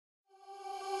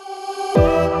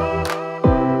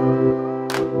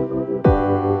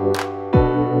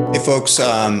folks,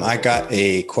 I got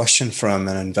a question from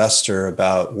an investor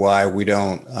about why we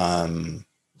don't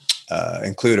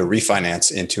include a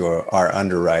refinance into our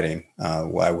underwriting.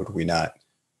 Why would we not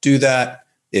do that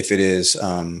if it is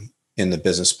in the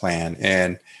business plan?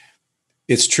 And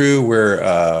it's true,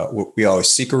 we always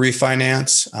seek a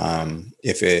refinance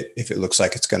if it looks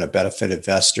like it's going to benefit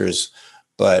investors,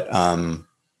 but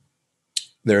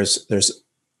there's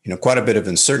quite a bit of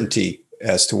uncertainty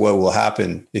as to what will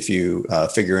happen if you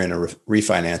figure in a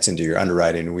refinance into your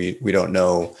underwriting. We don't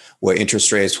know what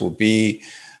interest rates will be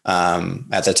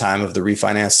at the time of the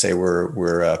refinance. Say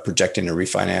we're projecting a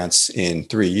refinance in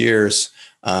 3 years.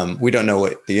 We don't know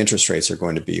what the interest rates are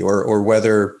going to be, or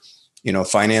whether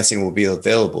financing will be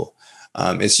available.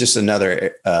 It's just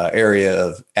another area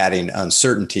of adding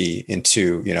uncertainty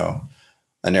into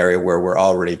an area where we're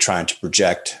already trying to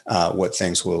project what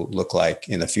things will look like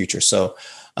in the future. So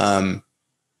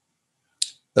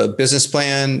the business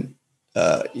plan,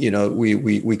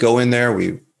 we go in there,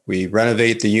 we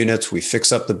renovate the units, we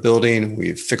fix up the building,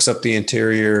 we fix up the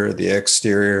interior, the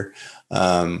exterior,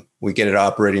 we get it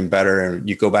operating better, and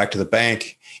you go back to the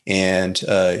bank and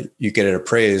you get it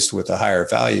appraised with a higher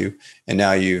value, and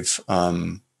now you've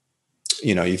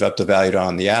upped the value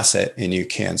on the asset, and you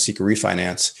can seek a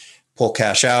refinance, pull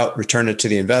cash out, return it to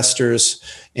the investors,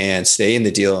 and stay in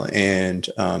the deal and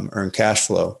earn cash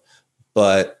flow.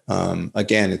 But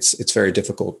again, it's very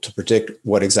difficult to predict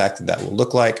what exactly that will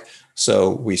look like.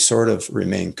 So we sort of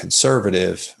remain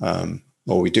conservative.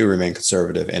 We do remain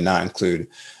conservative and not include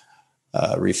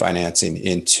refinancing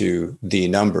into the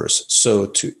numbers. So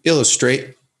to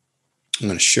illustrate, I'm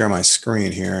going to share my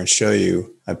screen here and show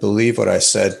you, I believe what I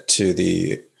said to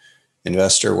the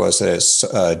investor was that it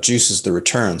juices the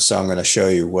return. So I'm going to show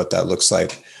you what that looks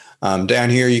like. Down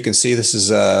here, you can see this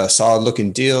is a solid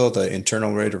looking deal. The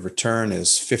internal rate of return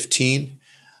is 15.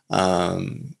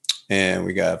 And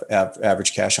we got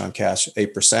average cash on cash,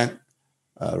 8%,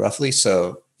 roughly.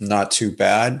 So not too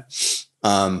bad.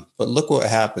 But look what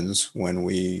happens when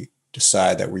we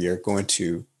decide that we are going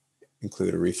to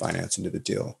include a refinance into the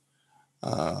deal.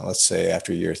 Let's say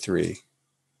after year 3,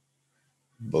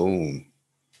 boom.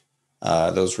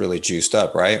 Those really juiced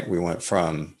up, right? We went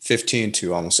from 15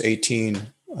 to almost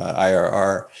 18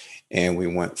 IRR, and we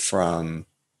went from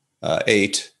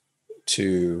 8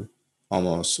 to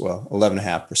almost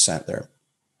 11.5% there.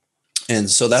 And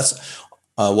so that's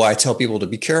why I tell people to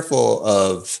be careful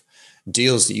of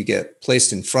deals that you get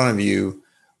placed in front of you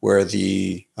where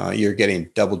you're getting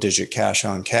double-digit cash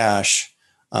on cash.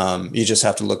 You just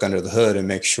have to look under the hood and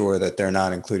make sure that they're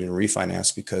not including a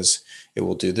refinance, because it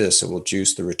will do this. It will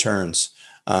juice the returns.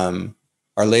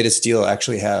 Our latest deal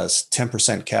actually has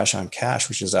 10% cash on cash,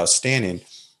 which is outstanding.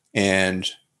 And,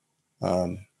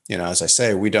 as I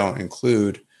say, we don't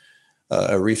include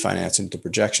a refinance into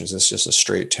projections. It's just a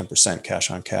straight 10%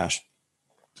 cash on cash.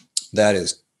 That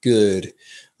is good,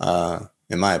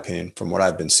 in my opinion, from what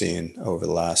I've been seeing over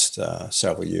the last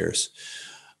several years.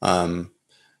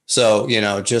 So,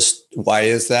 just why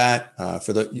is that?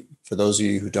 For those of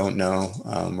you who don't know,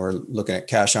 we're looking at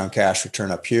cash on cash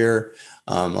return up here.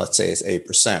 Let's say it's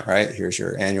 8%, right? Here's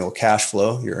your annual cash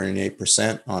flow. You're earning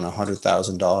 8% on a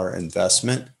 $100,000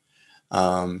 investment.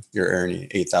 You're earning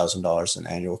 $8,000 in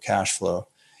annual cash flow.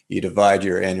 You divide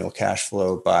your annual cash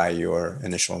flow by your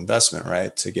initial investment,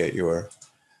 right, to get your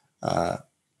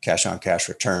cash on cash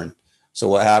return. So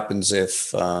what happens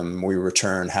if we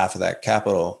return half of that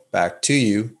capital back to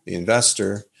you, the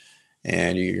investor,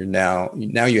 and you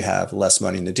have less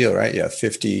money in the deal, right? You have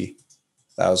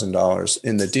 $50,000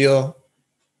 in the deal.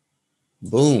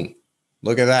 Boom.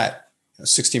 Look at that.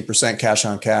 16% cash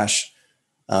on cash.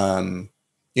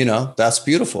 That's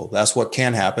beautiful. That's what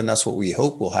can happen. That's what we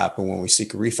hope will happen when we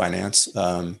seek a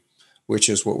refinance, which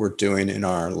is what we're doing in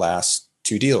our last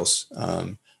 2 deals.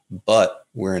 But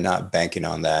we're not banking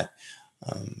on that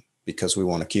because we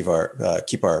want to keep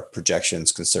our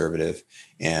projections conservative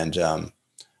and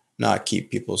not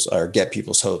get people's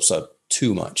hopes up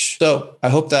too much. So I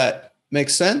hope that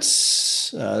makes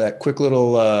sense. That quick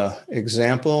little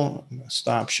example. I'm gonna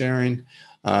stop sharing.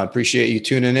 Appreciate you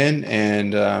tuning in,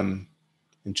 and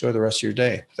enjoy the rest of your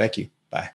day. Thank you. Bye.